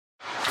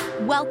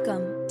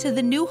Welcome to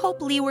the New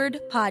Hope Leeward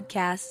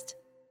podcast.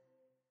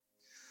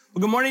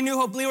 Well, good morning, New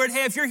Hope Leeward.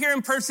 Hey, if you're here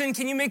in person,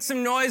 can you make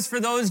some noise for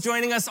those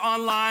joining us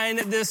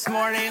online this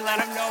morning? Let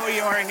them know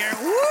you are here.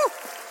 Woo!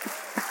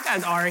 You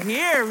guys are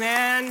here,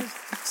 man.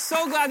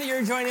 So glad that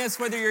you're joining us,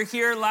 whether you're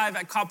here live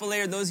at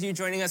Kapolei or those of you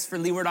joining us for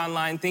Leeward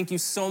Online. Thank you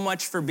so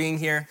much for being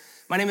here.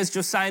 My name is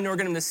Josiah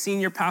Norgan. I'm the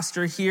senior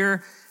pastor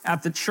here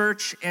at the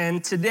church.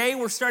 And today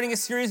we're starting a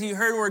series. You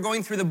heard we're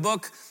going through the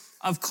book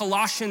of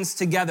Colossians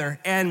together.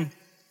 And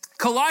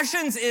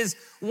Colossians is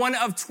one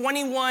of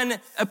 21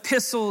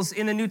 epistles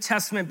in the New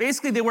Testament.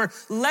 Basically, they were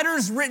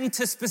letters written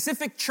to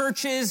specific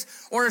churches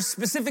or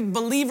specific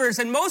believers.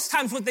 And most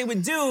times what they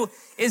would do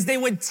is they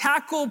would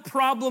tackle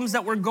problems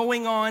that were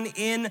going on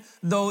in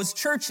those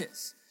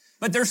churches.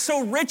 But they're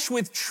so rich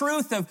with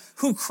truth of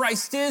who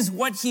Christ is,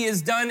 what he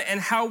has done,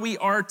 and how we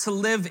are to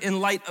live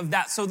in light of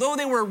that. So though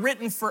they were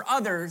written for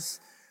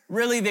others,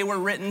 really they were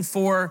written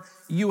for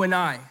you and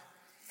I.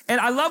 And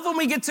I love when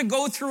we get to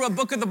go through a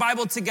book of the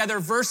Bible together,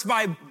 verse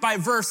by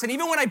verse. And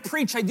even when I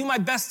preach, I do my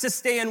best to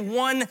stay in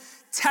one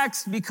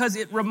text because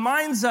it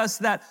reminds us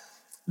that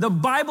the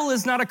Bible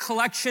is not a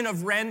collection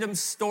of random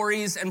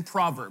stories and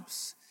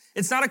proverbs.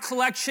 It's not a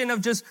collection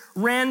of just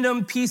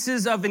random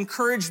pieces of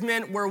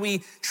encouragement where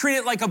we treat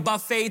it like a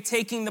buffet,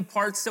 taking the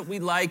parts that we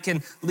like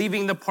and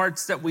leaving the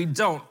parts that we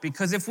don't.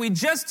 Because if we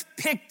just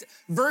picked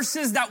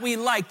verses that we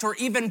liked or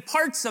even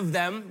parts of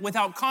them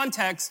without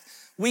context,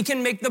 we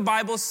can make the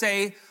Bible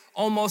say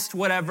almost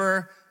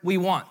whatever we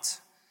want.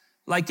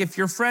 Like if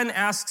your friend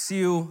asks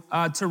you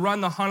to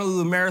run the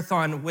Honolulu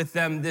Marathon with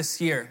them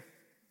this year,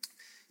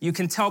 you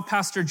can tell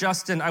Pastor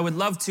Justin, I would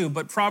love to,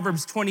 but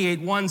Proverbs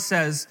 28:1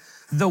 says,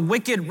 the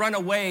wicked run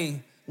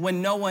away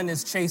when no one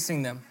is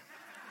chasing them.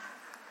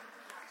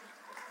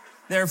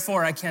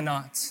 Therefore, I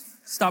cannot.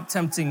 Stop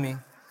tempting me.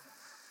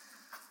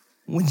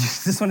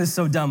 This one is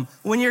so dumb.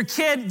 When your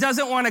kid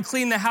doesn't want to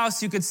clean the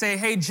house, you could say,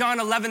 hey, John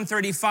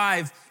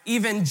 11:35,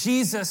 even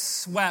Jesus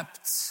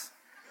swept.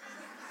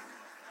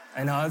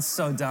 I know, that's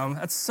so dumb.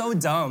 That's so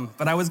dumb.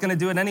 But I was going to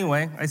do it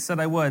anyway. I said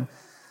I would.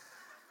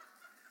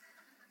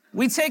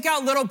 We take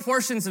out little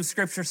portions of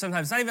scripture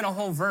sometimes, not even a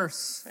whole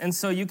verse. And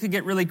so you could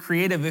get really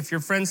creative. If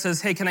your friend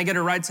says, hey, can I get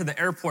a ride to the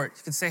airport?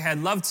 You could say, hey, I'd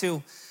love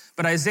to.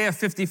 But Isaiah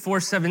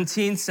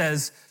 54:17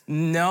 says,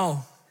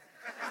 no.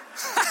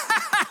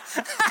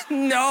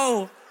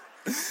 No.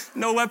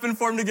 No weapon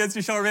formed against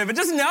you shall prevail. But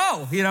just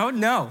no,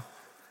 no.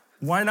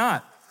 Why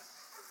not?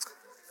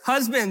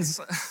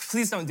 Husbands,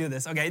 please don't do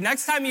this. Okay,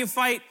 next time you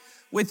fight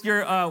with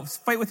your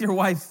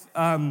wife,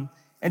 and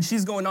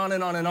she's going on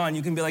and on and on,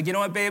 you can be like, you know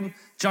what, babe?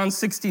 John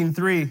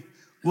 16:3.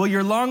 Will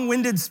your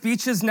long-winded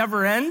speeches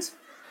never end?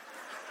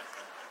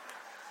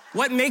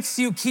 What makes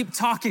you keep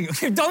talking?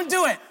 Okay, don't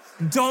do it.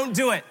 Don't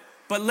do it.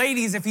 But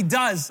ladies, if he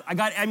does, I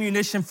got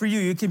ammunition for you.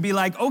 You can be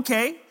like,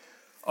 okay.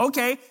 2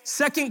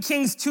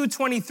 Kings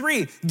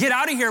 2:23. Get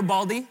out of here,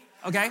 Baldy.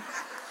 Okay?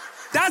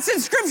 That's in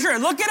scripture.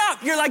 Look it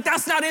up. You're like,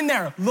 that's not in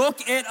there.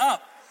 Look it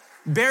up.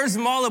 Bears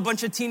maul a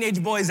bunch of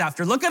teenage boys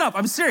after. Look it up.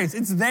 I'm serious.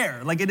 It's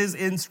there. Like it is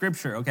in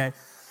scripture, okay?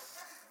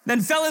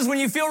 Then fellas, when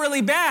you feel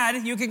really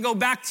bad, you can go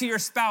back to your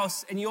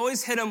spouse and you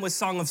always hit them with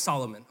Song of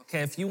Solomon,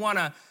 okay? If you want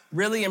to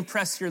really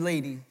impress your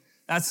lady,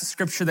 that's the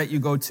scripture that you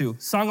go to.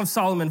 Song of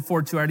Solomon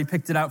 4:2. I already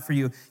picked it out for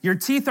you. Your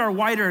teeth are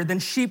whiter than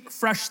sheep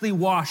freshly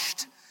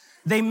washed.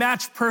 They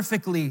match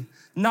perfectly.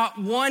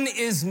 Not one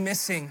is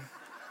missing.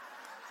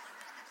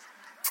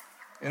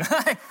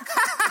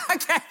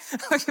 Okay,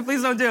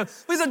 please don't do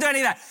any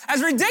of that.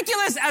 As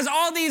ridiculous as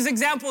all these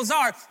examples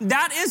are,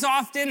 that is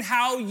often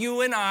how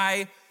you and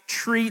I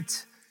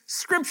treat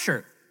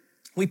scripture.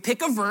 We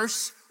pick a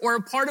verse or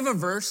a part of a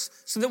verse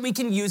so that we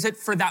can use it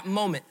for that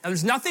moment. Now,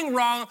 there's nothing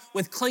wrong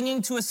with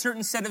clinging to a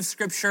certain set of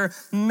scripture,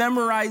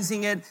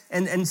 memorizing it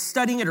and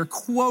studying it or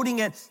quoting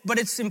it, but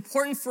it's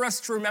important for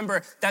us to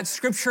remember that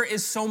scripture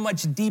is so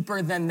much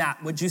deeper than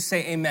that. Would you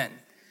say amen?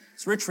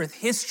 It's rich with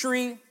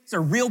history. These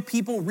are real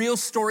people, real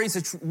stories.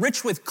 It's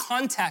rich with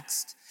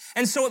context.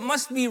 And so it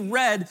must be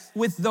read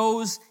with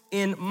those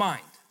in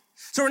mind.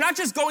 So we're not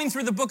just going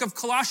through the book of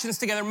Colossians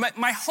together.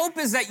 My hope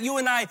is that you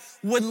and I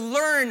would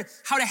learn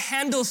how to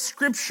handle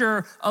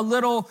scripture a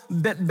little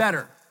bit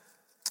better.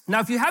 Now,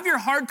 if you have your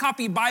hard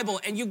copy Bible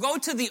and you go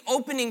to the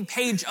opening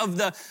page of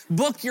the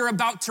book you're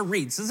about to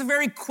read, so this is a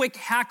very quick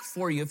hack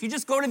for you. If you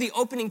just go to the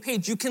opening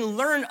page, you can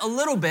learn a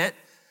little bit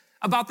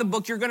about the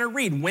book you're going to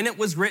read, when it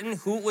was written,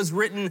 who it was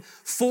written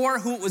for,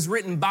 who it was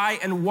written by,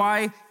 and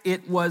why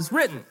it was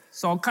written.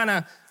 So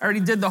I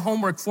already did the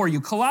homework for you.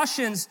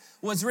 Colossians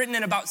was written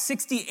in about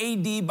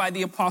 60 AD by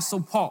the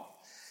Apostle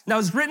Paul. Now, it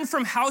was written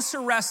from house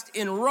arrest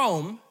in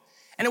Rome,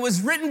 and it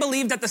was written,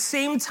 believed, at the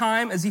same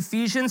time as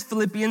Ephesians,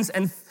 Philippians,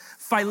 and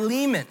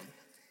Philemon.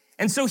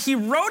 And so he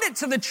wrote it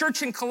to the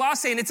church in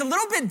Colossae, and it's a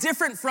little bit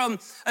different from,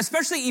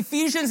 especially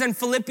Ephesians and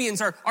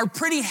Philippians are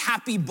pretty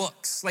happy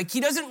books. Like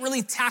he doesn't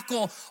really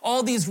tackle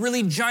all these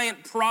really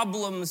giant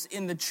problems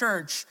in the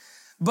church,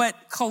 but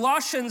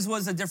Colossians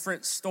was a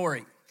different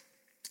story.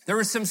 There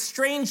was some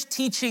strange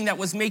teaching that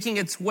was making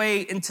its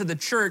way into the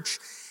church,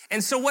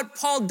 And so what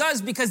Paul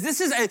does, because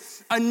this is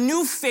a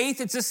new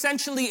faith, it's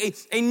essentially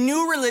a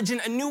new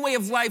religion, a new way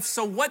of life.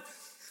 So what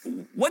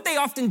they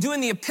often do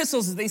in the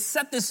epistles is they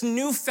set this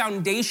new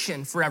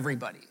foundation for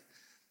everybody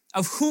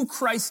of who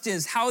Christ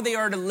is, how they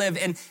are to live.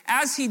 And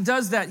as he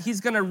does that,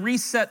 he's going to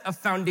reset a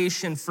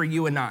foundation for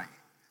you and I.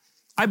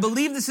 I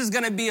believe this is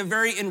going to be a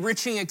very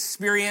enriching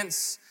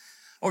experience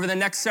over the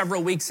next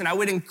several weeks. And I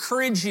would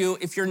encourage you,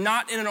 if you're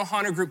not in an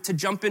Ohana group, to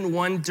jump in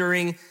one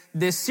during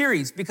this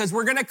series, because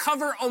we're going to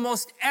cover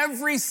almost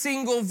every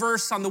single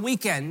verse on the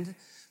weekend,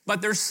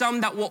 but there's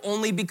some that will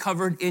only be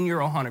covered in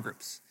your Ohana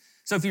groups.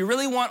 So if you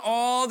really want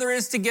all there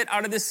is to get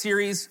out of this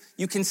series,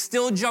 you can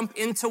still jump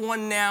into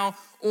one now,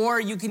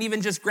 or you can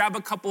even just grab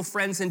a couple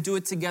friends and do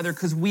it together,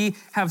 because we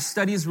have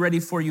studies ready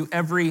for you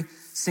every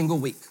single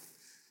week.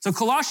 So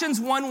Colossians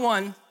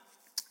 1:1,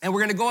 and we're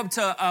going to go up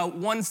to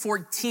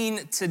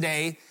 1:14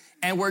 today,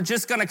 and we're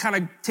just going to kind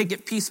of take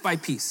it piece by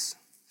piece.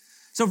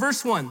 So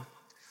verse 1,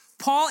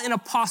 Paul, an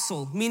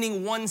apostle,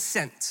 meaning one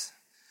sent,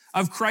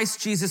 of Christ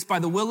Jesus by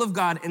the will of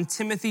God, and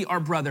Timothy, our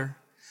brother,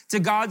 to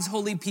God's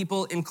holy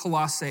people in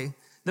Colossae,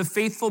 the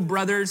faithful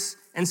brothers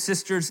and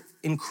sisters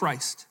in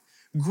Christ.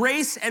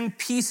 Grace and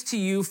peace to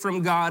you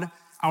from God,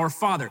 our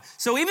Father.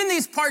 So even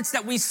these parts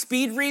that we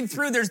speed read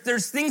through,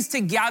 there's things to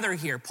gather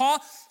here. Paul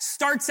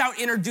starts out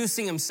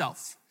introducing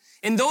himself.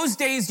 In those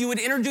days, you would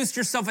introduce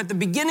yourself at the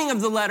beginning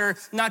of the letter,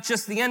 not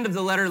just the end of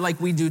the letter like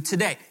we do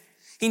today.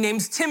 He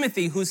names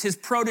Timothy, who's his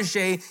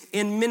protege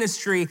in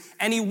ministry,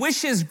 and he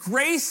wishes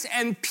grace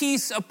and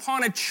peace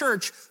upon a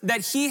church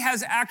that he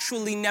has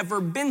actually never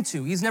been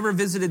to. He's never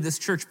visited this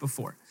church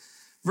before.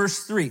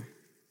 Verse 3,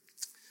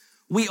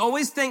 we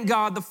always thank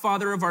God, the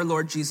Father of our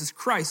Lord Jesus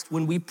Christ,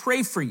 when we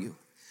pray for you,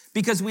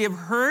 because we have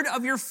heard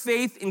of your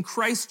faith in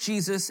Christ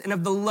Jesus and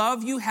of the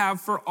love you have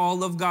for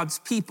all of God's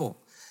people,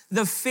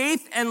 the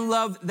faith and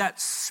love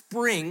that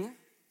spring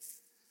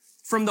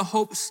from the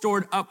hope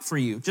stored up for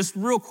you. Just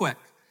real quick.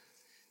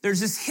 There's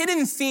this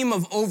hidden theme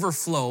of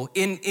overflow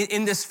in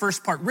this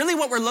first part. Really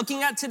what we're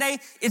looking at today,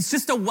 it's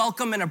just a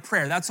welcome and a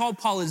prayer. That's all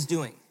Paul is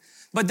doing.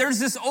 But there's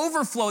this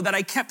overflow that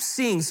I kept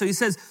seeing. So he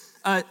says,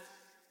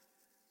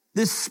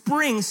 this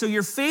spring, so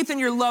your faith and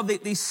your love,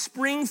 they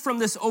spring from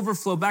this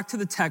overflow, back to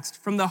the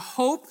text, from the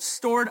hope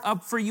stored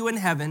up for you in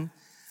heaven,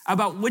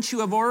 about which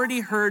you have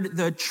already heard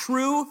the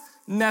true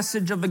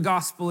message of the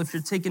gospel. If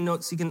you're taking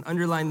notes, you can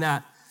underline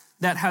that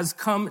has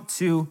come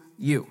to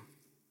you.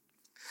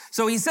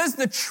 So he says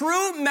the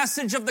true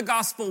message of the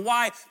gospel.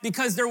 Why?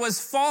 Because there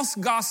was false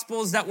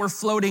gospels that were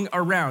floating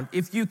around.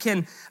 If you're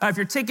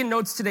taking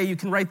notes today, you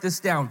can write this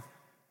down.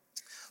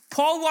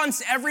 Paul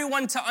wants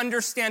everyone to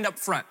understand up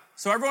front.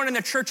 So everyone in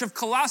the church of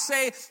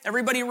Colossae,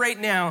 everybody right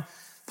now,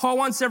 Paul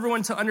wants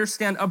everyone to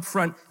understand up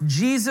front,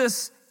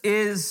 Jesus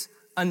is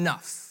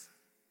enough.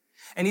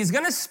 And he's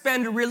going to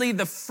spend really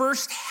the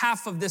first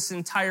half of this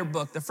entire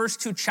book, the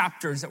first 2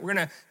 chapters that we're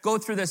going to go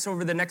through this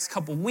over the next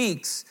couple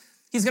weeks.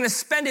 He's going to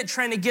spend it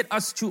trying to get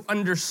us to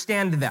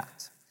understand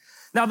that.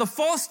 Now, the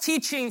false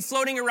teaching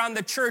floating around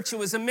the church, it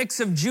was a mix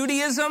of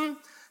Judaism,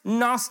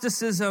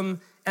 Gnosticism,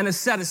 and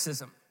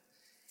asceticism.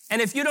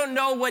 And if you don't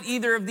know what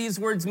either of these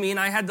words mean,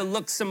 I had to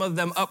look some of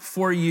them up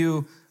for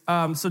you,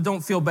 so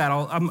don't feel bad.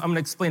 I'm going to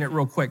explain it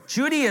real quick.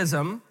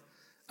 Judaism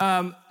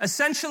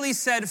essentially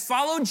said,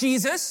 follow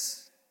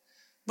Jesus,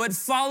 but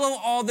follow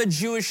all the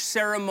Jewish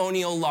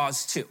ceremonial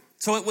laws too.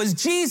 So it was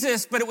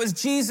Jesus, but it was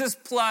Jesus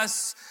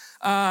plus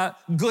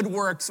good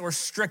works or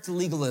strict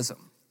legalism.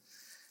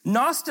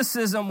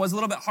 Gnosticism was a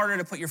little bit harder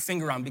to put your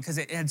finger on because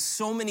it had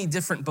so many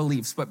different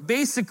beliefs. But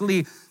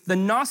basically, the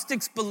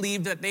Gnostics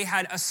believed that they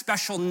had a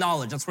special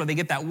knowledge. That's where they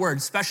get that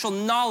word, special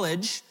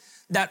knowledge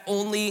that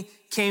only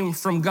came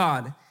from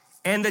God.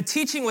 And the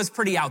teaching was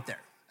pretty out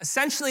there.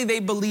 Essentially, they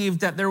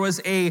believed that there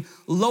was a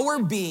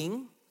lower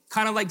being,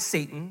 kind of like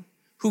Satan,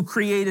 who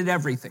created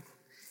everything.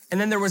 And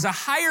then there was a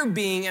higher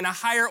being and a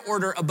higher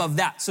order above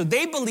that. So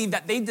they believed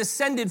that they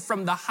descended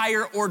from the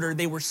higher order.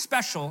 They were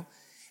special.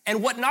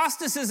 And what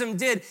Gnosticism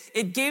did,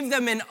 it gave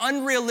them an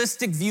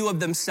unrealistic view of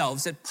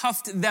themselves. It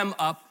puffed them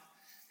up.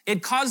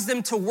 It caused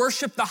them to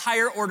worship the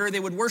higher order. They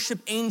would worship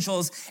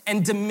angels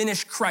and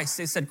diminish Christ.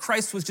 They said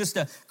Christ was just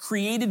a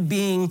created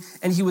being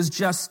and he was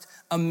just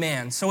a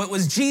man. So it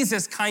was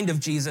Jesus, kind of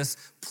Jesus,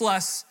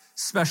 plus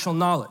special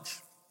knowledge,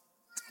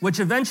 which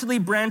eventually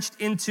branched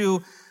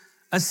into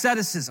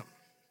asceticism.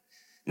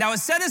 Now,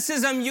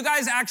 asceticism, you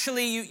guys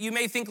actually, you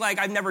may think like,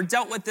 I've never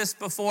dealt with this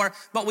before,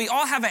 but we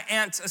all have an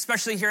aunt,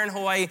 especially here in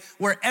Hawaii,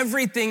 where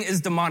everything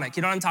is demonic.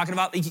 You know what I'm talking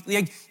about?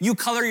 Like you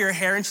color your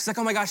hair and she's like,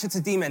 oh my gosh, it's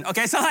a demon.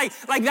 Okay, so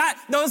like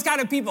that, those kind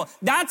of people.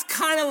 That's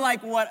kind of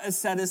like what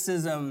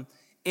asceticism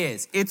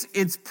is.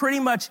 It's pretty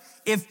much,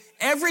 if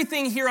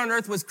everything here on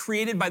earth was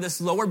created by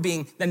this lower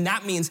being, then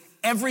that means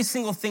every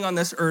single thing on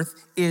this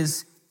earth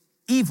is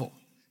evil.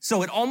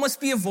 So it all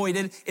must be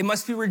avoided, it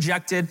must be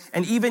rejected,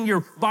 and even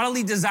your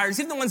bodily desires,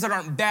 even the ones that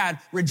aren't bad,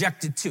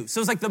 rejected too. So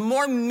it's like the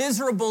more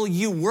miserable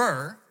you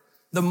were,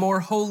 the more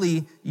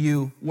holy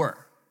you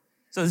were.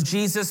 So it's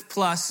Jesus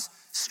plus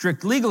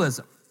strict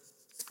legalism.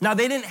 Now,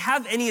 they didn't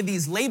have any of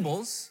these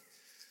labels.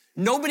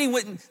 Nobody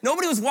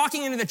was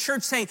walking into the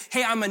church saying,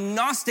 hey, I'm a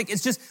Gnostic.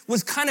 It just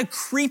was kind of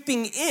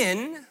creeping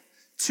in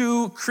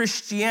to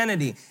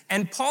Christianity.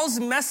 And Paul's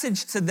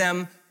message to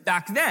them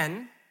back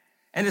then,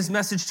 and his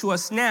message to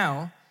us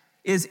now,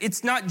 is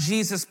it's not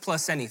Jesus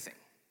plus anything.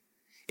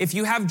 If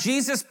you have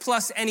Jesus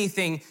plus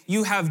anything,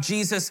 you have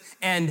Jesus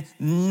and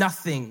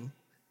nothing.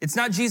 It's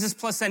not Jesus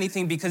plus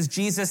anything because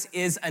Jesus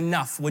is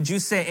enough. Would you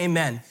say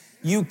amen?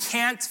 You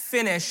can't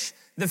finish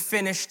the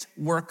finished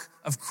work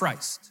of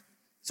Christ.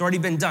 It's already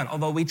been done,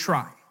 although we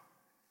try.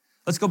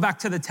 Let's go back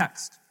to the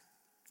text.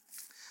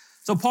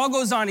 So Paul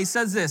goes on, he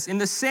says this, in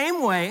the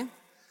same way,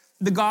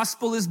 the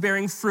gospel is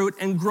bearing fruit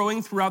and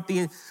growing throughout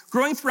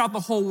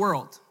the whole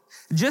world,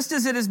 just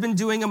as it has been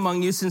doing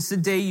among you since the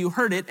day you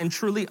heard it and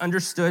truly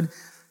understood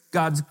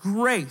God's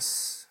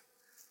grace.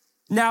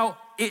 Now,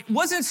 it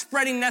wasn't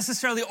spreading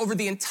necessarily over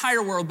the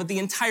entire world, but the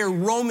entire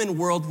Roman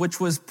world, which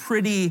was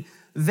pretty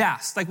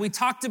vast. Like we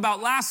talked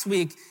about last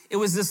week, it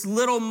was this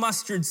little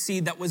mustard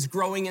seed that was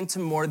growing into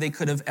more they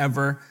could have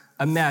ever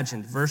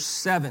imagined. Verse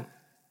 7,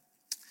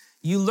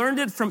 you learned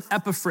it from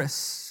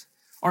Epaphras,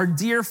 our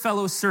dear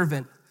fellow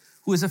servant,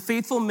 who is a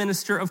faithful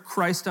minister of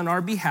Christ on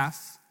our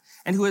behalf,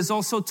 and who has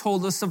also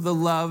told us of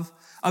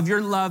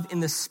your love in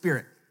the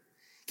Spirit.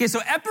 Okay, so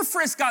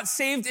Epaphras got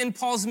saved in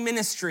Paul's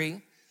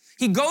ministry.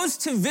 He goes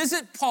to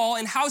visit Paul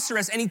in house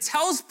arrest, and he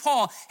tells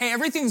Paul, hey,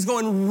 everything's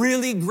going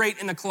really great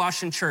in the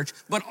Colossian church,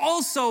 but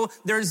also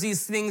there's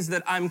these things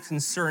that I'm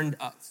concerned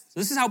of. So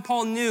this is how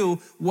Paul knew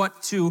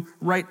what to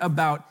write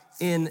about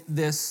in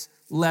this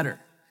letter.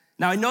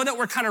 Now, I know that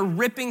we're kind of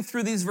ripping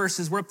through these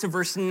verses. We're up to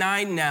verse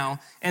 9 now,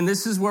 and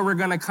this is where we're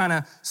going to kind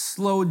of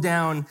slow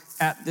down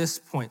at this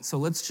point. So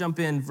let's jump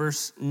in,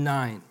 verse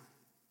 9.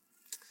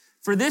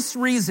 For this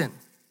reason,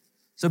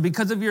 so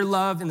because of your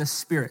love in the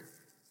Spirit,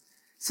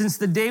 since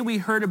the day we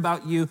heard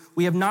about you,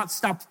 we have not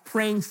stopped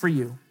praying for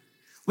you.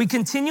 We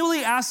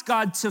continually ask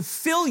God to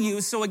fill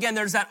you, so again,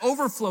 there's that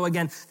overflow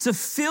again, to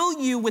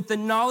fill you with the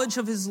knowledge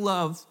of his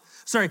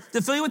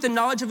to fill you with the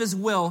knowledge of his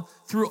will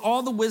through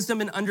all the wisdom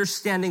and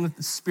understanding that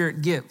the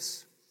Spirit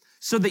gives,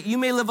 so that you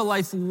may live a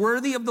life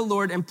worthy of the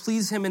Lord and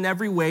please him in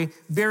every way,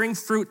 bearing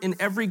fruit in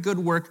every good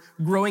work,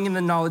 growing in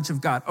the knowledge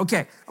of God. Okay,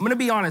 I'm going to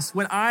be honest.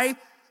 When I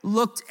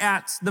looked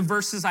at the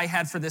verses I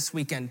had for this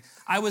weekend,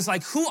 I was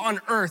like, who on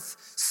earth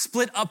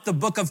split up the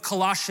book of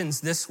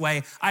Colossians this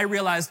way? I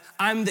realized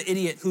I'm the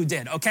idiot who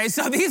did, okay?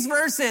 So these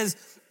verses,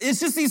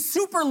 it's just these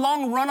super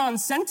long run-on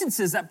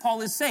sentences that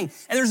Paul is saying.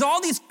 And there's all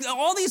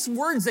these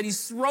words that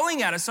he's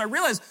throwing at us. So I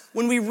realized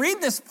when we read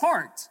this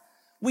part,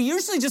 we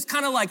usually just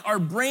kind of like our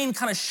brain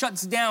kind of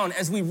shuts down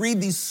as we read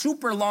these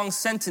super long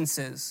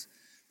sentences.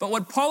 But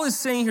what Paul is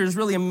saying here is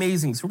really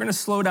amazing. So we're going to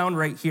slow down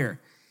right here.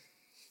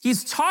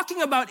 He's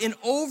talking about an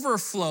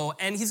overflow,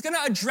 and he's going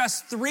to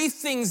address three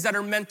things that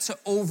are meant to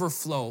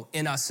overflow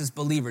in us as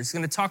believers. He's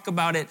going to talk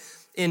about it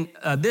in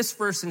this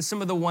verse and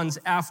some of the ones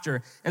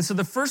after. And so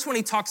the first one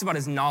he talks about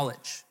is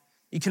knowledge.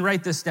 You can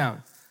write this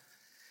down.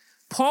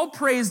 Paul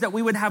prays that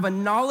we would have a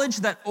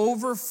knowledge that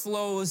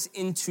overflows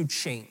into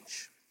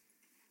change.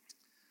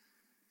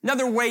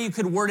 Another way you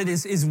could word it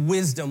is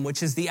wisdom,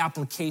 which is the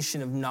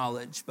application of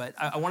knowledge. But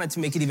I wanted to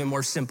make it even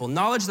more simple.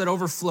 Knowledge that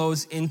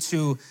overflows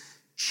into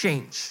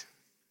change.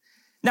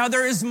 Now,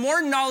 there is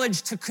more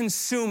knowledge to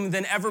consume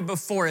than ever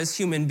before as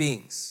human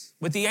beings.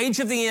 With the age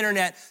of the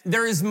internet,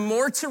 there is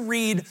more to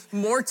read,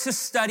 more to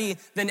study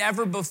than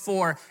ever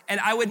before. And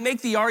I would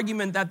make the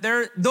argument that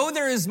though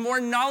there is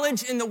more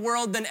knowledge in the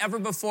world than ever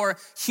before,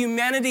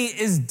 humanity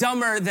is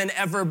dumber than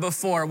ever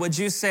before. Would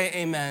you say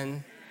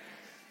amen?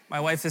 My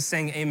wife is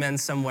saying amen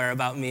somewhere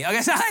about me. Okay,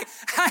 so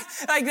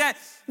like that.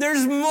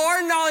 There's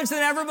more knowledge than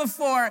ever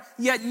before,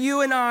 yet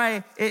you and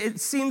I, it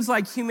seems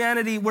like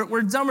humanity,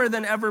 we're dumber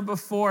than ever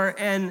before.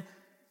 And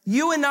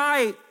you and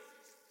I,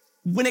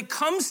 when it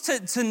comes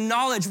to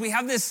knowledge, we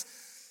have this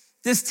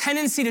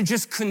tendency to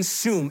just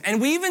consume. And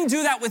we even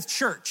do that with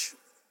church.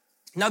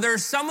 Now, there are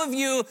some of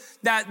you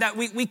that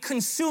we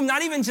consume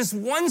not even just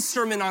one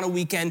sermon on a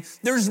weekend.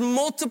 There's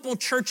multiple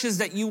churches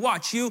that you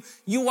watch. You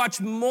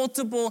watch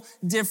multiple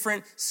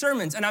different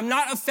sermons. And I'm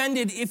not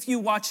offended if you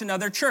watch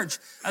another church,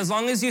 as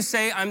long as you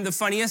say I'm the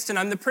funniest and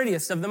I'm the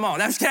prettiest of them all.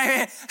 I'm just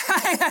kidding.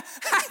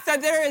 That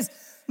there is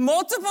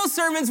multiple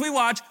sermons we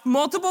watch,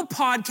 multiple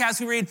podcasts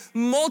we read,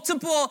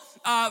 multiple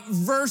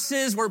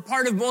verses. We're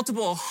part of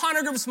multiple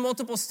HANA groups,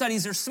 multiple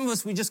studies. There's some of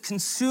us, we just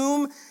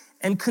consume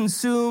and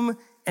consume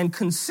and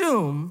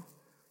consume,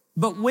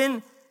 but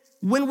when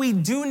we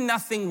do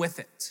nothing with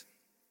it,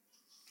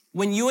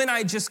 when you and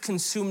I just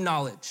consume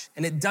knowledge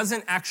and it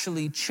doesn't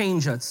actually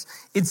change us,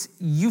 it's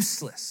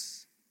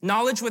useless.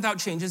 Knowledge without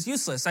change is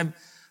useless.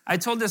 I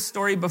told this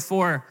story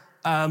before.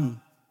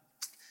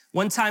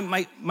 One time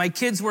my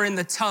kids were in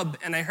the tub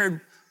and I heard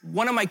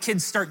one of my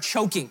kids start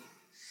choking.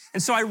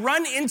 And so I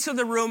run into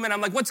the room and I'm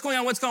like, what's going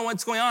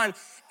on?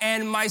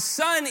 And my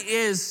son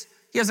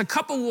he has a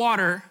cup of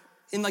water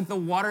in like the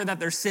water that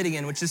they're sitting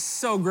in, which is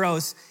so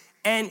gross.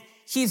 And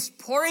he's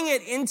pouring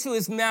it into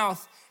his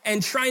mouth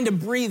and trying to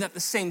breathe at the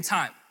same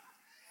time.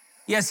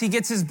 Yes, he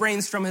gets his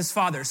brains from his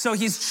father. So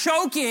he's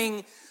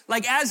choking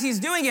like as he's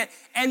doing it.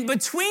 And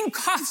between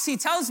coughs, he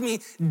tells me,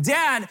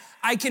 Dad,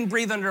 I can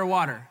breathe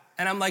underwater.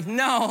 And I'm like,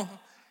 no,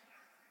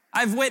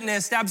 I've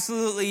witnessed,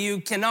 absolutely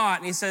you cannot.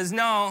 And he says,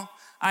 no,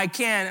 I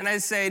can. And I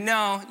say,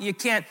 no, you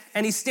can't.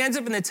 And he stands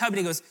up in the tub and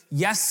he goes,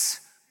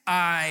 yes,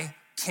 I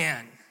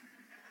can.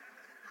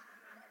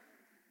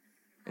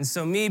 And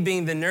so me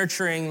being the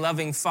nurturing,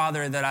 loving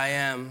father that I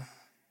am,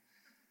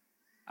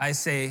 I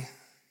say,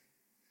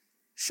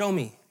 show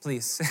me,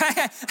 please.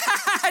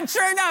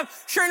 Sure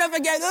enough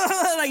again,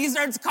 like he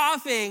starts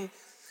coughing.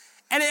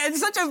 And it's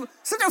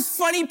such a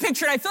funny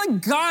picture. I feel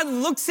like God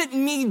looks at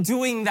me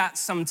doing that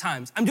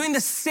sometimes. I'm doing the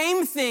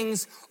same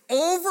things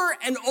over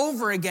and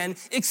over again,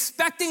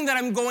 expecting that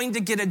I'm going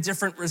to get a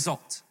different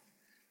result.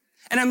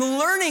 And I'm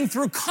learning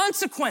through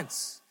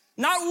consequence,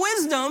 not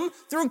wisdom,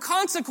 through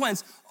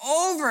consequence,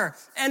 over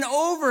and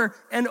over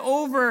and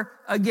over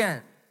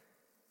again.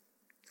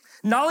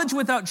 Knowledge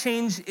without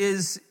change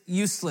is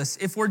useless.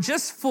 If we're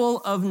just full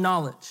of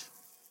knowledge,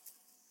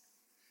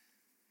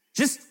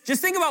 just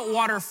think about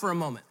water for a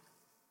moment.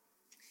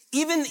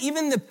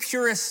 Even the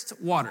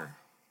purest water.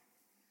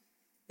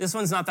 This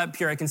one's not that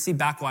pure. I can see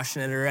backwash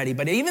in it already.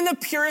 But even the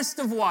purest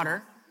of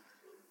water,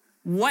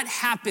 what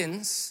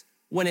happens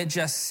when it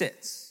just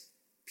sits?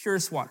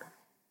 Purest water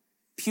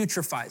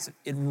putrefies.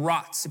 It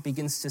rots. It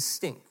begins to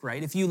stink,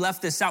 right? If you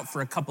left this out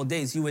for a couple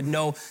days, you would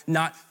know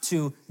not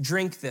to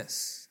drink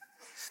this.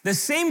 The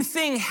same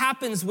thing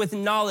happens with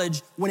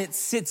knowledge when it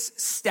sits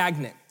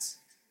stagnant.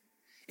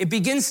 It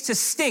begins to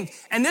stink.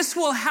 And this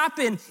will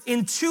happen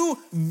in two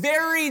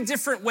very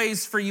different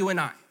ways for you and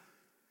I.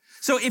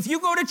 So if you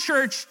go to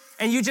church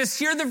and you just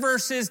hear the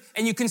verses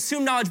and you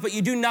consume knowledge, but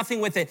you do nothing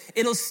with it,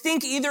 it'll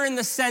stink either in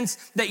the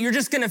sense that you're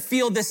just gonna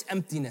feel this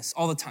emptiness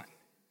all the time.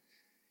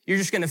 You're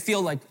just gonna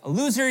feel like a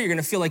loser. You're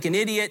gonna feel like an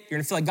idiot. You're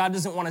gonna feel like God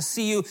doesn't wanna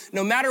see you.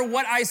 No matter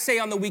what I say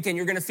on the weekend,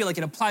 you're gonna feel like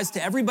it applies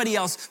to everybody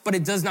else, but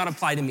it does not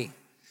apply to me.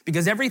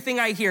 Because everything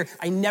I hear,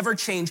 I never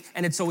change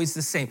and it's always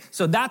the same.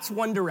 So that's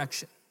one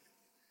direction.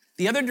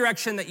 The other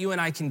direction that you and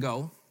I can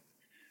go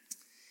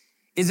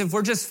is if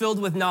we're just filled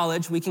with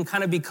knowledge, we can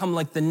kind of become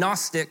like the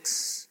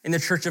Gnostics in the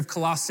church of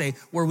Colossae,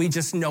 where we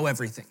just know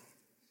everything.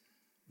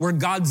 We're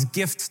God's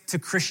gift to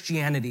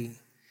Christianity,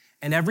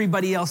 and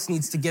everybody else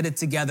needs to get it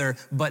together,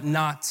 but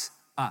not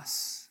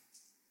us.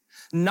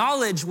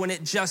 Knowledge, when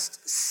it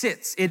just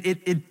sits,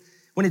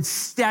 when it's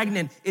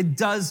stagnant, it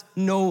does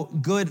no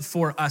good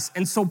for us.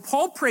 And so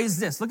Paul prays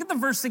this. Look at the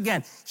verse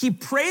again. He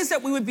prays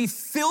that we would be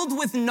filled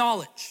with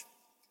knowledge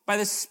by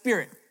the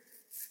Spirit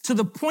to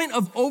the point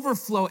of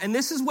overflow. And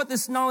this is what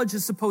this knowledge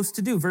is supposed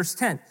to do. Verse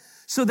 10,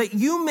 so that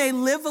you may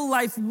live a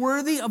life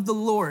worthy of the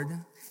Lord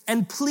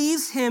and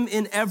please him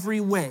in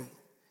every way,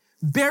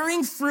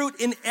 bearing fruit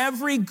in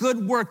every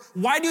good work.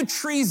 Why do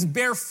trees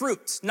bear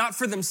fruit? Not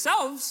for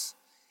themselves.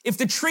 If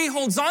the tree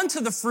holds on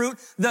to the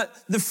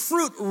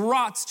fruit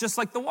rots just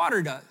like the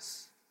water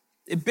does.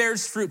 It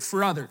bears fruit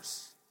for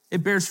others.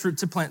 It bears fruit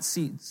to plant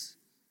seeds.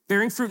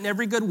 Bearing fruit in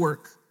every good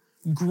work,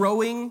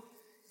 growing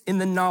in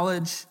the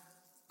knowledge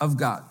of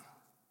God.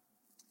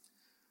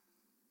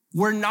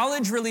 Where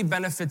knowledge really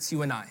benefits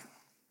you and I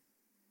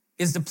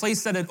is the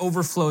place that it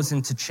overflows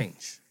into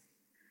change.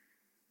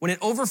 When it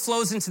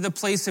overflows into the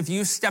place of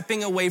you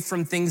stepping away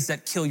from things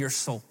that kill your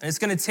soul. And it's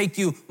gonna take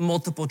you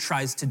multiple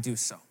tries to do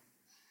so.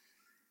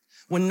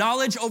 When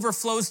knowledge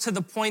overflows to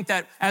the point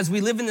that as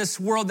we live in this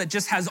world that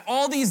just has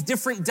all these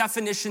different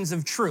definitions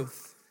of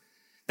truth,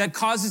 that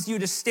causes you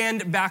to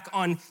stand back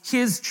on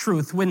his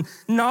truth. When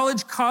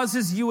knowledge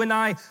causes you and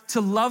I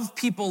to love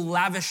people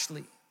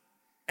lavishly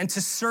and to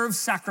serve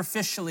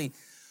sacrificially.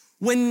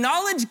 When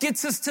knowledge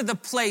gets us to the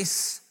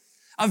place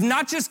of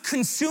not just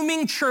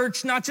consuming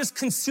church, not just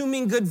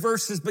consuming good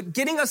verses, but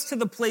getting us to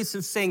the place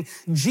of saying,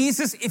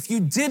 Jesus, if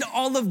you did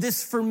all of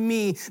this for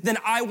me, then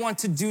I want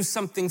to do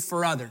something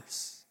for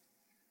others.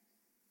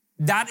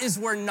 That is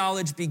where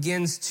knowledge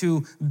begins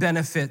to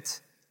benefit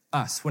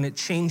us, when it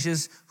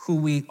changes who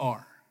we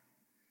are.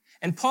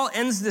 And Paul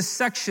ends this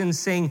section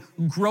saying,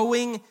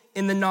 growing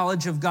in the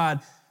knowledge of God.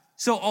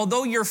 So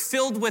although you're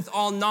filled with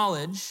all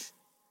knowledge,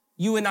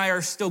 you and I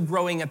are still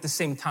growing at the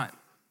same time.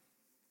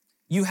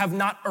 You have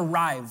not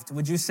arrived.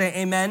 Would you say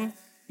amen?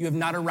 You have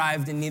not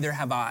arrived, and neither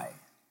have I.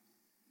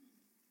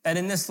 That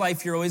in this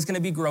life, you're always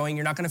gonna be growing.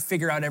 You're not gonna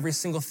figure out every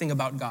single thing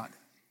about God.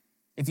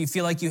 If you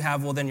feel like you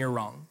have, well, then you're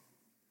wrong.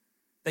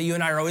 That you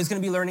and I are always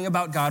gonna be learning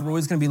about God. We're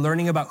always gonna be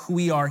learning about who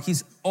we are.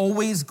 He's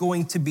always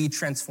going to be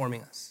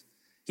transforming us.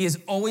 He is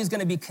always going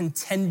to be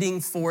contending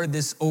for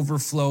this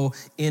overflow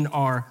in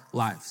our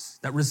lives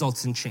that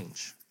results in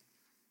change.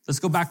 Let's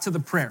go back to the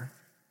prayer.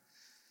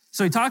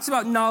 So he talks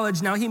about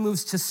knowledge. Now he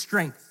moves to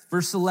strength.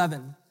 Verse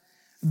 11,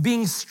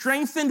 being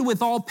strengthened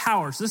with all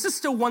power. So this is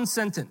still one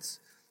sentence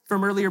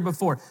from earlier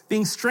before.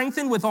 Being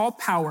strengthened with all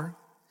power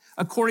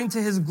according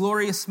to his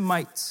glorious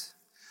might,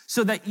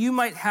 so that you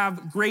might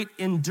have great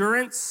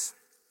endurance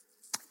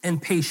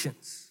and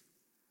patience.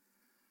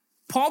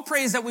 Paul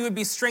prays that we would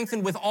be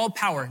strengthened with all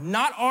power,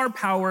 not our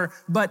power,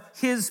 but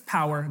his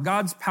power,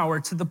 God's power,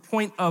 to the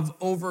point of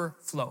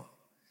overflow.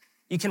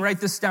 You can write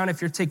this down if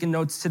you're taking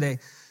notes today.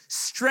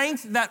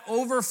 strength that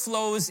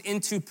overflows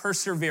into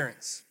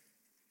perseverance.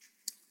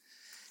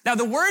 Now,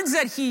 the words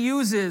that he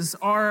uses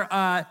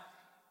are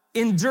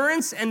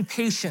endurance and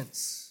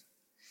patience.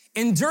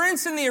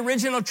 Endurance in the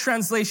original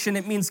translation,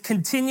 it means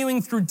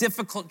continuing through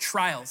difficult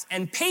trials.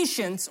 And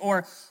patience,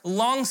 or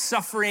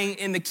long-suffering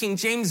in the King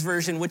James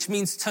Version, which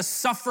means to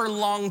suffer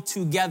long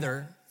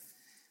together,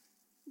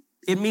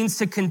 it means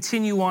to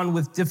continue on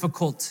with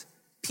difficult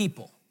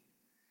people.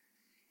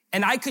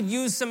 And I could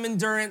use some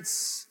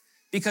endurance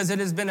because it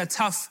has been a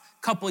tough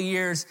couple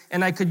years,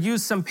 and I could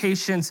use some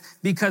patience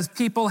because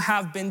people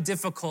have been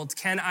difficult.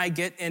 Can I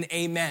get an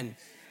amen?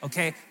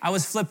 Okay, I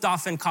was flipped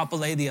off in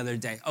Kapolei the other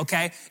day,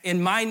 okay?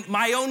 In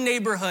my own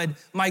neighborhood,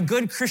 my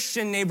good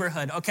Christian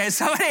neighborhood, okay?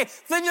 So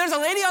there's a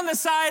lady on the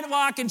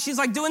sidewalk and she's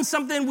like doing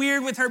something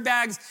weird with her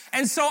bags.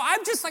 And so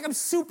I'm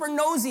super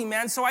nosy,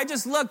 man. So I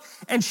just look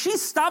and she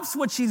stops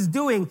what she's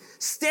doing,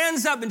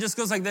 stands up and just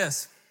goes like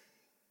this.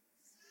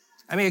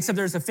 I mean, except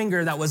there's a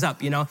finger that was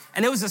up,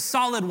 and it was a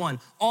solid one.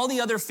 All the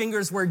other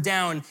fingers were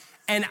down.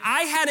 And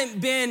I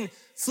hadn't been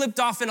flipped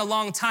off in a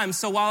long time.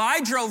 So while I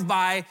drove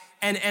by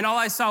and all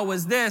I saw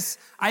was this,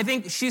 I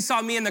think she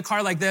saw me in the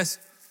car like this.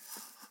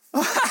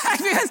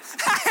 Because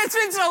it's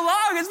been so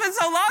long. It's been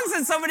so long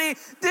since somebody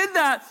did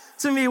that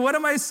to me. What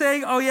am I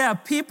saying? Oh yeah,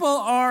 people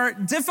are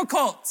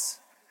difficult.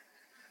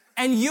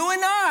 And you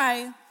and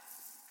I,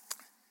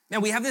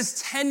 man, we have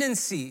this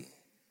tendency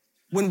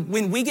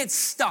when we get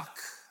stuck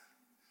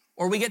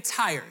or we get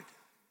tired,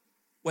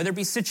 whether it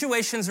be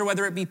situations or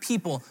whether it be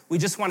people, we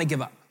just want to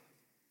give up.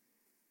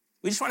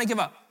 We just want to give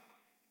up.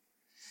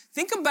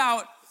 Think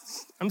about,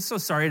 I'm so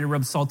sorry to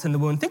rub salt in the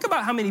wound. Think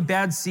about how many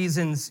bad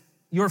seasons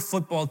your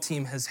football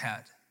team has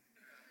had.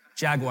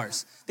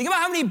 Jaguars. Think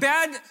about how many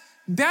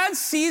bad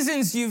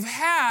seasons you've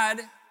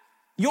had.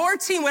 Your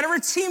team, whatever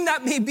team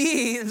that may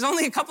be, there's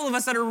only a couple of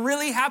us that are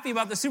really happy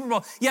about the Super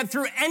Bowl. Yet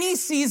through any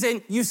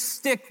season, you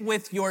stick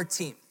with your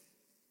team.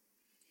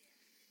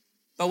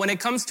 But when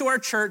it comes to our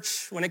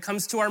church, when it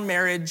comes to our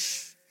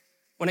marriage,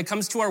 when it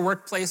comes to our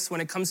workplace,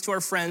 when it comes to our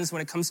friends, when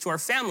it comes to our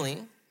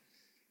family,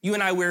 you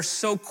and I, we're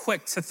so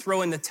quick to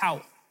throw in the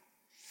towel.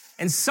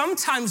 And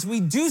sometimes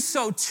we do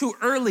so too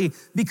early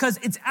because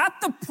it's at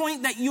the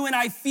point that you and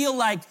I feel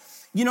like,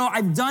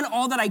 I've done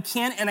all that I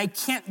can and I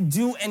can't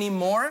do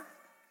anymore.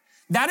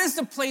 That is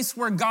the place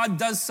where God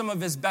does some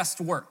of his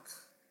best work.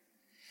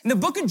 In the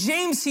book of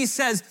James, he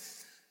says,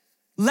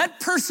 let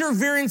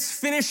perseverance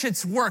finish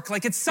its work.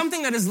 Like it's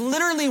something that is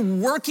literally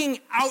working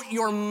out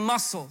your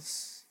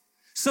muscles,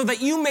 so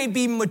that you may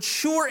be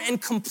mature and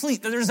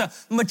complete. That there's a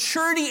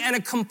maturity and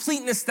a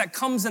completeness that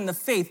comes in the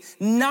faith,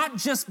 not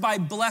just by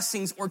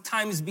blessings or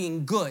times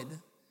being good,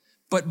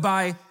 but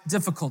by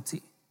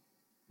difficulty,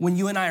 when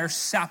you and I are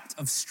sapped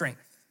of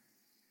strength.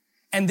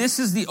 And this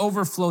is the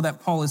overflow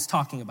that Paul is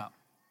talking about.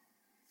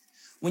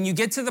 When you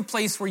get to the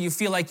place where you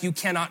feel like you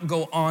cannot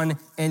go on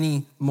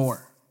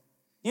anymore.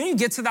 You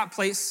get to that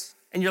place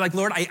and you're like,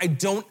 Lord, I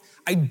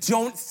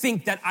don't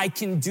think that I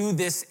can do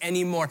this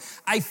anymore.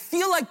 I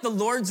feel like the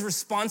Lord's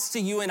response to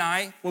you and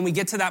I, when we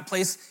get to that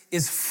place,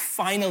 is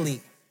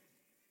finally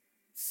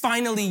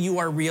you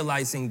are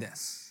realizing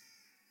this.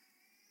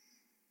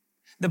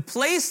 The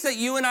place that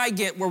you and I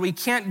get where we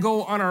can't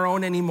go on our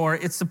own anymore,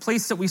 it's the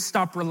place that we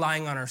stop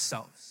relying on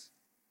ourselves.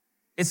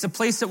 It's the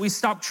place that we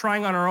stop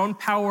trying on our own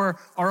power,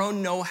 our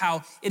own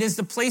know-how. It is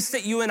the place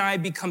that you and I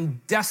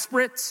become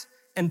desperate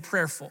and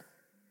prayerful,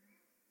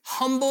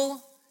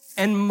 humble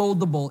and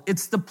moldable.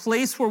 It's the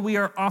place where we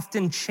are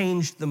often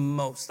changed the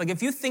most. Like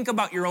if you think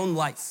about your own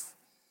life,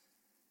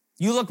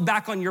 you look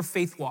back on your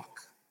faith walk,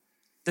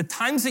 the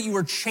times that you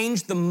were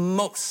changed the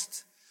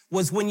most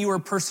was when you were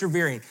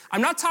persevering.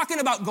 I'm not talking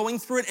about going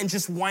through it and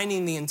just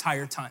whining the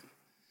entire time.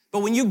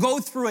 But when you go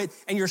through it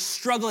and you're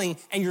struggling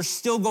and you're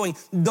still going,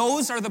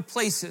 those are the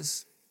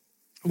places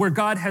where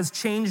God has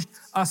changed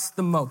us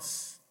the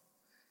most.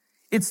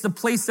 It's the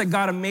place that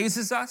God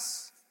amazes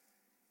us.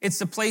 It's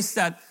the place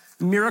that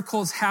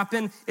miracles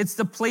happen. It's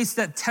the place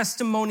that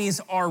testimonies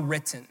are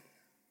written.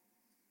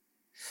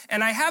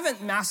 And I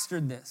haven't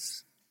mastered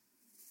this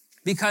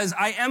because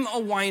I am a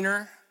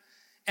whiner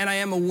and I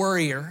am a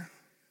worrier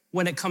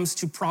when it comes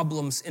to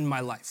problems in my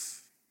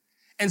life.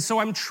 And so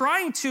I'm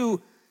trying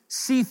to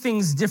see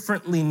things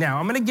differently now.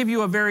 I'm going to give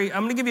you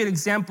an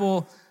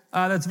example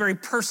that's very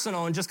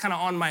personal and just kind of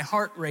on my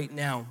heart right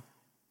now.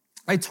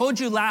 I told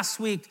you last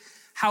week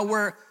how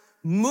we're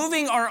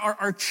moving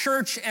our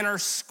church and our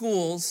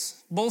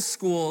schools, both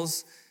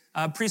schools,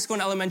 preschool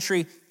and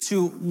elementary,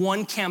 to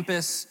one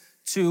campus,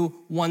 to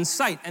one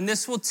site. And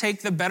this will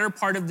take the better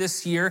part of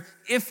this year,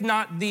 if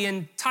not the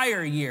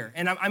entire year.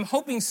 And I'm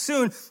hoping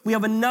soon we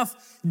have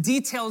enough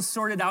details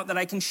sorted out that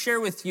I can share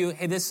with you,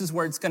 hey, this is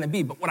where it's going to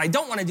be. But what I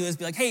don't want to do is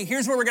be like, hey,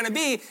 here's where we're going to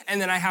be, and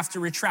then I have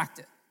to retract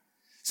it.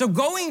 So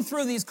going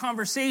through these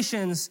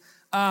conversations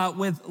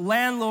with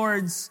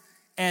landlords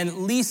and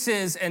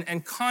leases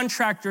and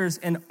contractors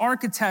and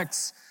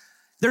architects,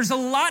 There's a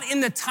lot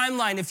in the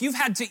timeline. If you've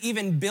had to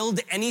even build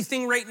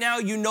anything right now,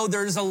 you know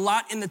there's a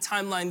lot in the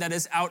timeline that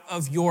is out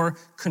of your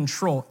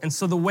control. And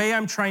so the way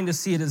I'm trying to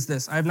see it is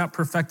this. I have not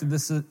perfected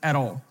this at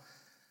all.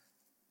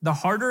 The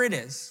harder it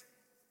is,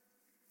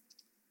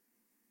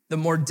 the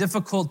more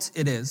difficult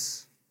it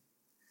is.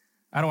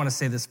 I don't want to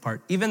say this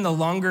part. Even the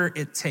longer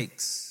it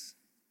takes,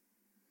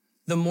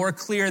 the more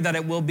clear that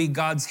it will be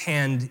God's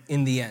hand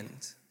in the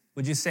end.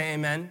 Would you say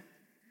amen?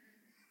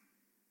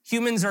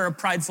 Humans are a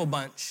prideful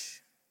bunch.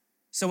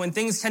 So when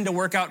things tend to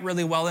work out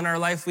really well in our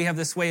life, we have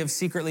this way of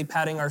secretly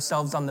patting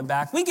ourselves on the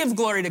back. We give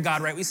glory to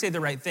God, right? We say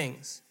the right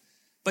things,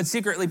 but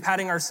secretly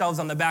patting ourselves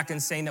on the back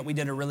and saying that we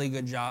did a really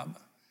good job.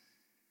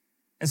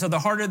 And so the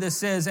harder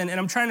this is, and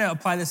I'm trying to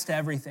apply this to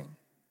everything.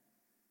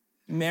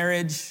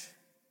 Marriage,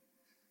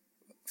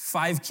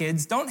 5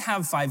 kids. Don't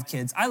have 5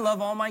 kids. I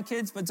love all my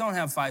kids, but don't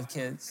have 5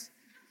 kids.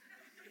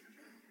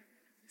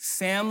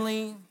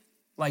 Family,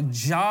 like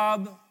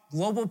job,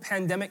 global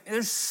pandemic.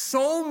 There's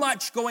so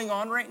much going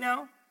on right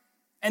now.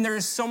 And there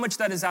is so much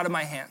that is out of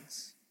my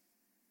hands.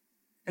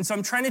 And so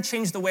I'm trying to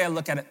change the way I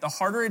look at it. The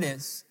harder it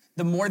is,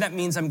 the more that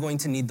means I'm going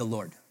to need the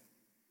Lord.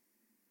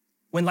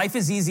 When life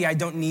is easy, I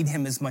don't need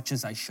him as much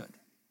as I should.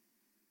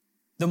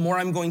 The more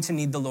I'm going to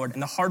need the Lord.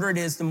 And the harder it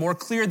is, the more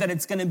clear that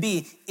it's going to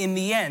be in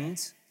the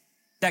end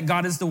that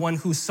God is the one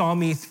who saw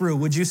me through.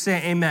 Would you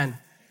say amen?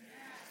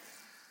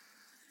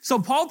 So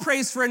Paul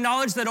prays for a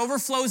knowledge that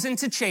overflows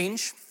into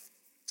change,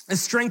 a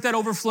strength that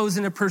overflows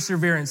into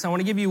perseverance. I want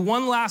to give you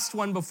one last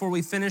one before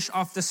we finish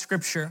off the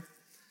scripture.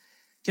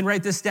 You can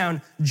write this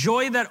down.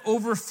 Joy that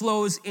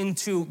overflows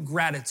into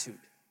gratitude.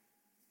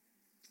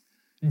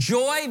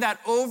 Joy that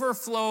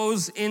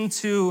overflows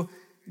into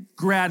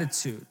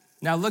gratitude.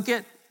 Now look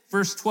at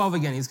verse 12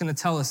 again. He's going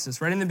to tell us this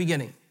right in the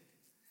beginning.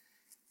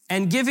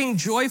 And giving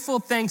joyful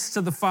thanks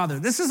to the Father.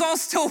 This is all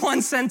still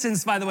one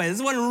sentence, by the way. This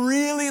is one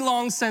really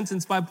long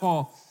sentence by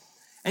Paul.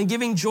 And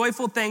giving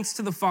joyful thanks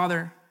to the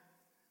Father,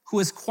 who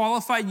has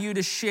qualified you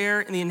to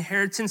share in the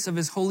inheritance of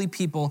his holy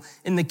people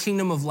in the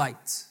kingdom of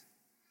light.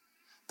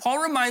 Paul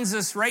reminds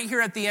us right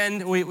here at the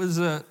end, it was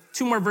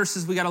 2 more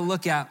verses we got to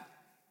look at,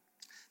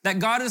 that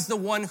God is the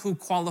one who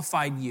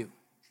qualified you.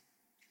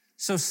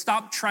 So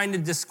stop trying to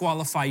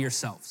disqualify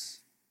yourselves.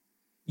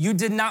 You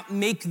did not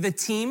make the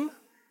team.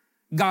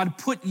 God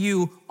put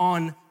you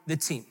on the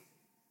team.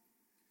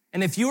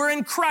 And if you are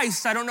in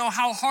Christ, I don't know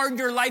how hard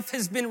your life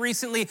has been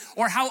recently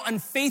or how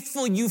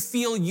unfaithful you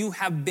feel you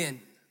have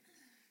been.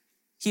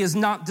 He has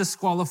not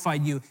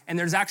disqualified you, and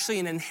there's actually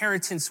an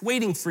inheritance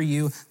waiting for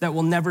you that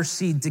will never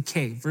see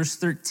decay. Verse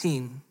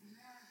 13,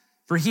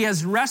 for he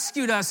has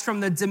rescued us from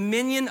the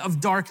dominion of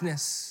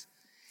darkness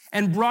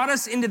and brought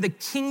us into the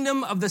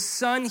kingdom of the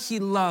Son he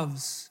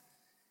loves,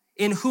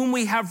 in whom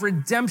we have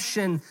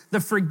redemption, the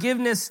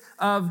forgiveness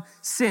of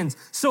sins.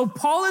 So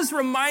Paul is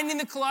reminding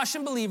the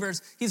Colossian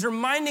believers, he's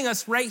reminding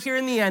us right here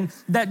in the end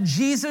that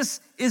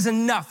Jesus is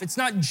enough. It's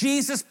not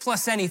Jesus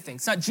plus anything.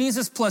 It's not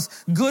Jesus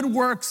plus good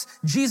works,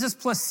 Jesus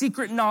plus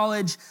secret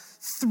knowledge.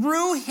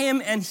 Through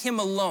him and him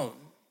alone,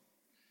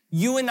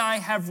 you and I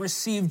have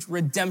received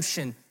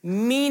redemption,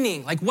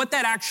 meaning, like what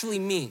that actually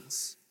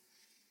means.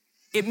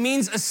 It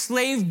means a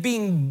slave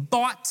being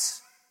bought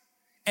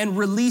and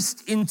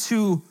released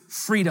into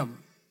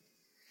freedom.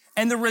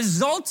 And the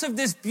result of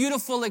this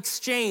beautiful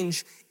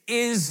exchange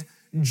is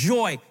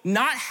joy,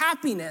 not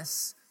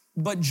happiness,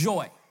 but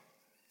joy.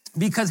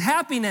 Because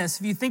happiness,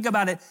 if you think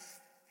about it,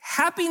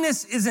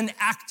 happiness is an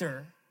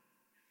actor.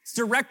 It's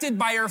directed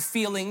by our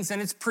feelings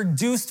and it's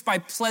produced by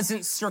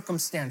pleasant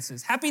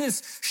circumstances.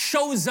 Happiness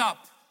shows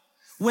up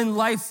when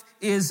life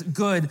is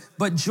good,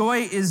 but joy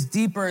is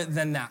deeper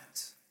than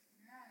that.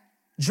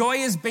 Joy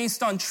is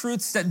based on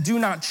truths that do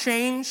not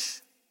change,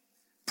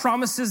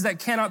 promises that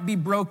cannot be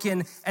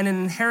broken, and an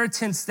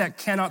inheritance that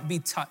cannot be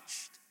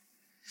touched.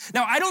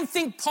 Now, I don't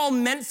think Paul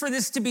meant for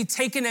this to be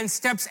taken in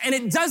steps, and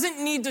it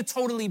doesn't need to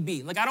totally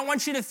be. Like, I don't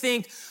want you to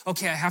think,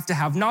 okay, I have to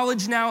have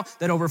knowledge now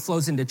that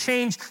overflows into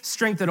change,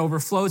 strength that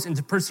overflows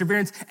into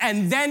perseverance,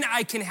 and then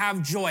I can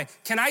have joy.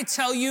 Can I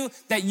tell you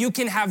that you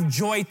can have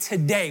joy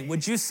today?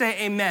 Would you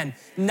say amen?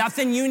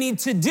 Nothing you need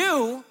to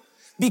do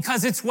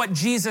because it's what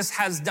Jesus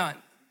has done.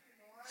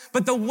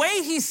 But the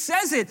way he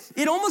says it,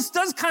 it almost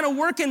does kind of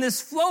work in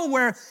this flow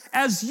where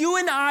as you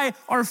and I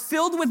are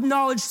filled with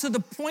knowledge to the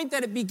point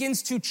that it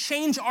begins to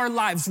change our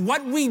lives,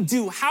 what we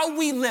do, how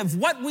we live,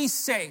 what we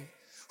say,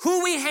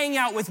 who we hang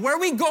out with, where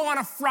we go on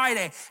a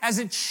Friday, as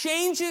it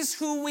changes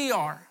who we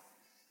are,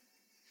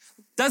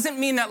 doesn't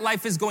mean that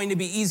life is going to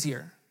be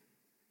easier.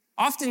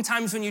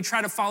 Oftentimes when you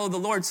try to follow the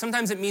Lord,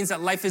 sometimes it means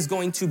that life is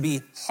going to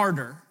be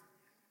harder.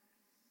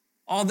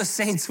 All the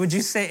saints, would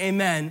you say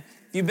amen?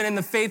 If you've been in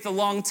the faith a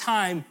long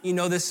time, you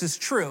know this is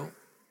true.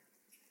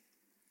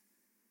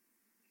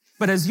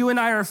 But as you and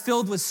I are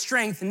filled with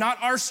strength, not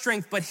our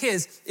strength, but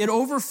his, it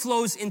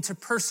overflows into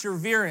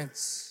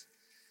perseverance.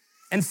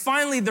 And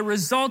finally, the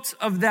result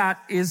of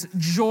that is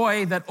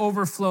joy that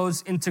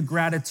overflows into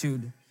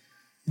gratitude.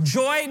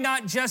 Joy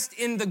not just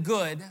in the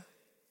good,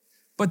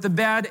 but the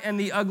bad and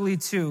the ugly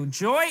too.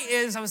 Joy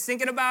is, I was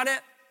thinking about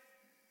it,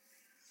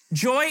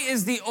 Joy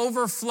is the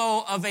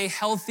overflow of a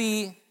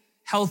healthy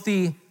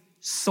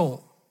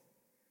soul.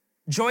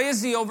 Joy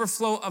is the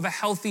overflow of a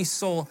healthy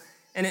soul,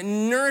 and it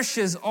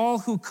nourishes all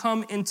who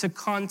come into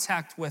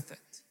contact with it.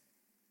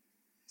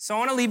 So I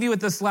want to leave you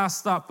with this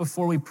last thought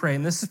before we pray.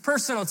 And this is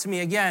personal to me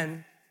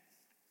again.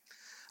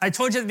 I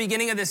told you at the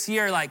beginning of this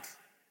year,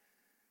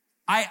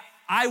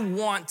 I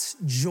want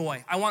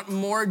joy. I want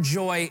more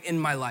joy in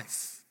my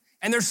life.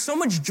 And there's so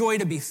much joy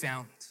to be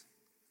found.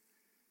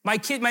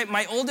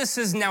 My oldest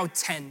is now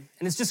 10,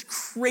 and it's just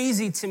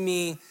crazy to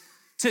me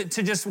to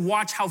just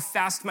watch how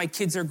fast my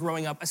kids are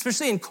growing up,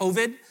 especially in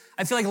COVID.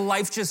 I feel like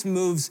life just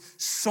moves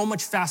so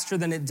much faster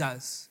than it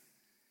does.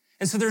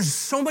 And so there's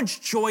so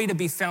much joy to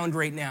be found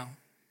right now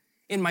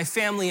in my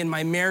family, in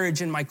my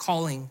marriage, in my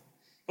calling.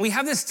 And we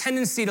have this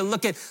tendency to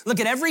look at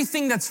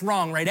everything that's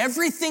wrong, right?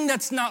 Everything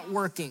that's not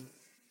working.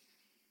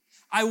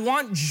 I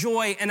want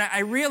joy, and I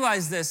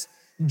realize this.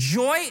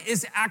 Joy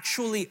is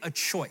actually a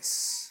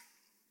choice.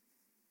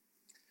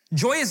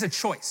 Joy is a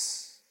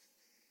choice.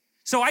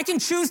 So I can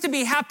choose to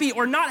be happy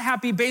or not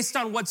happy based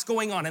on what's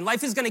going on. And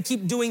life is gonna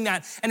keep doing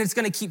that, and it's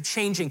gonna keep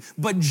changing.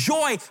 But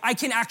joy, I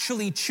can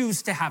actually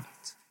choose to have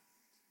it.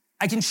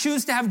 I can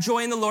choose to have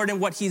joy in the Lord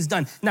and what he's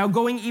done. Now,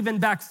 going even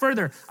back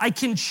further, I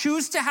can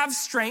choose to have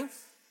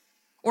strength,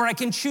 or I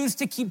can choose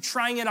to keep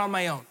trying it on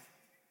my own.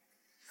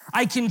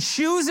 I can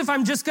choose if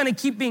I'm just gonna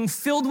keep being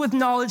filled with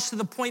knowledge to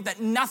the point that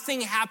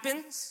nothing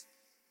happens,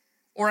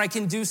 or I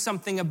can do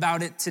something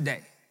about it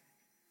today.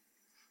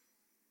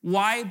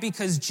 Why?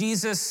 Because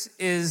Jesus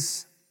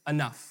is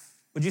enough.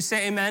 Would you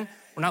say amen?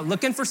 We're not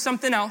looking for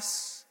something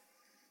else.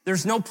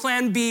 There's no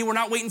plan B. We're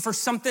not waiting for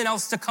something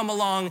else to come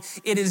along.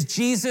 It is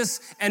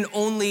Jesus and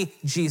only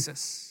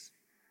Jesus.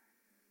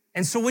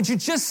 And so would you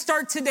just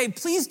start today?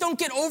 Please don't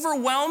get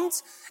overwhelmed.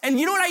 And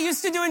you know what I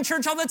used to do in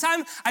church all the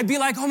time? I'd be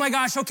like, oh my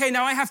gosh, okay,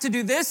 now I have to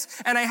do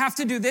this, and I have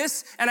to do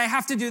this, and I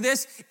have to do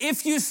this.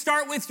 If you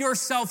start with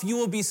yourself, you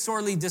will be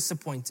sorely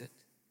disappointed.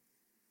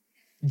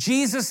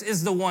 Jesus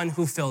is the one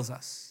who fills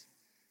us.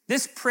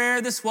 This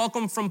prayer, this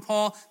welcome from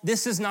Paul,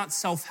 this is not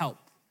self-help.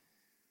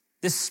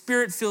 The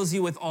Spirit fills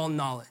you with all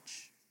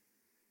knowledge.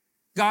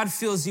 God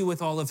fills you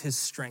with all of his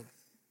strength.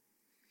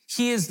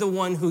 He is the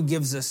one who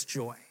gives us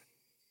joy.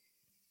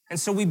 And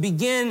so we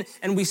begin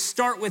and we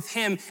start with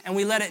him, and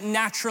we let it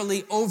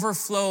naturally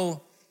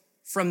overflow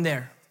from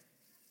there.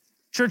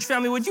 Church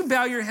family, would you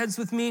bow your heads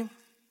with me?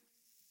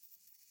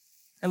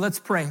 And let's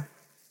pray.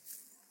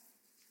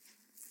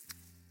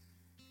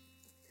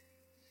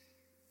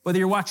 Whether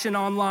you're watching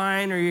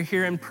online or you're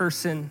here in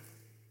person,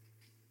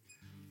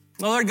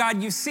 Lord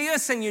God, you see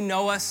us and you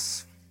know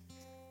us.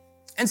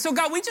 And so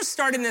God, we just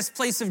start in this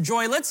place of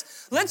joy. Let's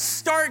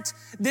start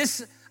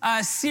this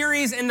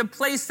series in the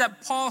place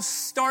that Paul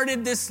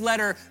started this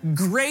letter,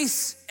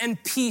 grace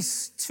and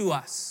peace to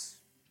us.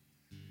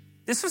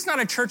 This was not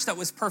a church that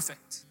was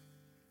perfect.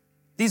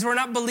 These were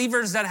not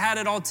believers that had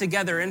it all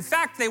together. In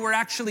fact, they were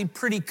actually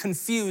pretty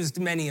confused,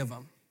 many of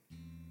them.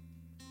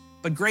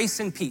 But grace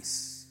and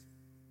peace.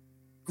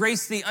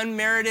 Grace, the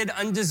unmerited,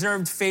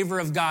 undeserved favor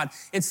of God.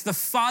 It's the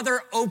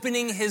Father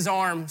opening his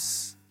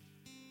arms,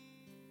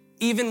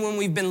 even when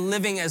we've been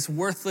living as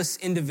worthless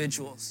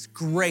individuals.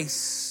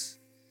 Grace.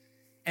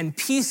 And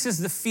peace is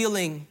the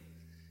feeling,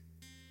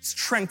 it's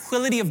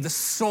tranquility of the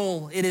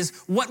soul. It is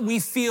what we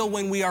feel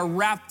when we are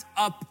wrapped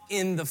up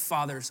in the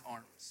Father's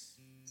arms.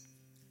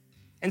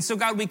 And so,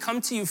 God, we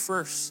come to you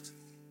first.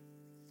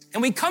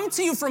 And we come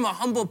to you from a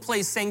humble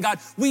place saying, God,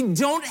 we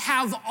don't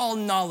have all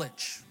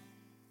knowledge.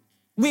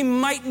 We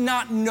might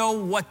not know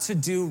what to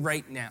do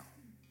right now.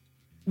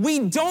 We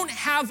don't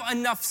have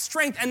enough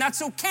strength, and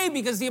that's okay,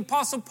 because the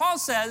Apostle Paul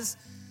says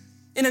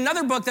in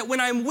another book that when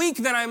I'm weak,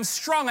 then I'm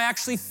strong. I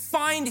actually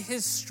find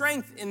his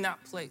strength in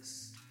that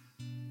place.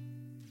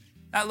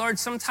 That, Lord,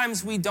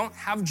 sometimes we don't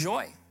have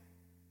joy.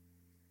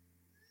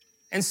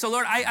 And so,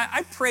 Lord,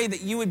 I pray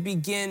that you would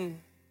begin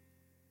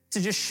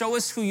to just show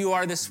us who you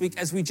are this week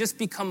as we just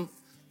become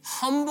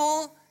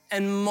humble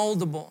and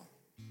moldable.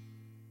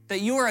 That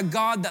you are a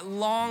God that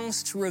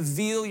longs to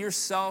reveal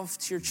yourself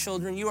to your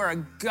children. You are a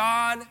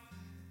God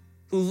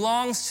who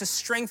longs to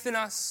strengthen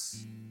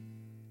us.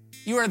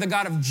 You are the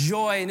God of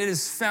joy, and it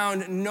is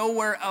found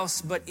nowhere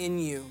else but in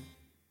you.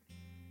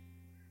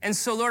 And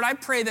so, Lord, I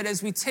pray that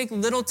as we take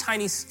little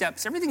tiny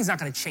steps, everything's not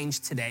going to change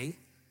today.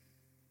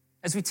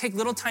 As we take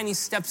little tiny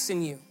steps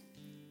in you,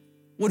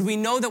 would we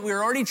know that we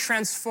are already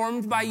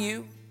transformed by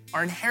you?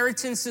 Our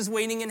inheritance is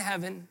waiting in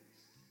heaven.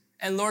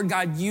 And Lord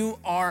God, you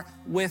are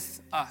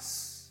with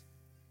us.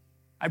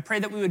 I pray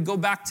that we would go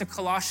back to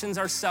Colossians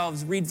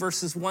ourselves, read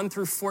verses 1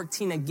 through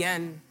 14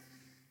 again,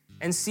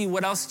 and see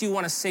what else do you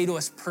want to say to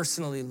us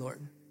personally, Lord.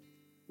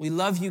 We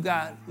love you,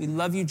 God. We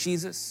love you,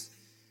 Jesus.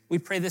 We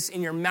pray this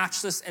in your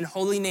matchless and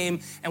holy name.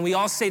 And we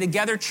all say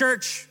together,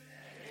 church,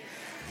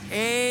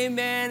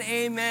 amen,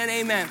 amen,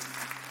 amen.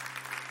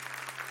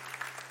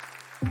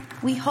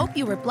 We hope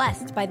you were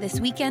blessed by this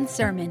weekend's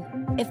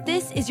sermon. If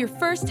this is your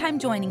first time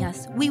joining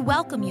us, we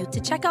welcome you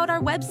to check out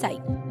our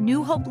website,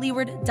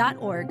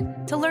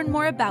 newhopeleeward.org, to learn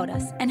more about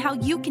us and how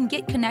you can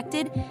get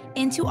connected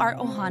into our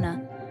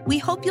Ohana. We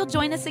hope you'll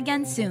join us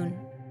again soon.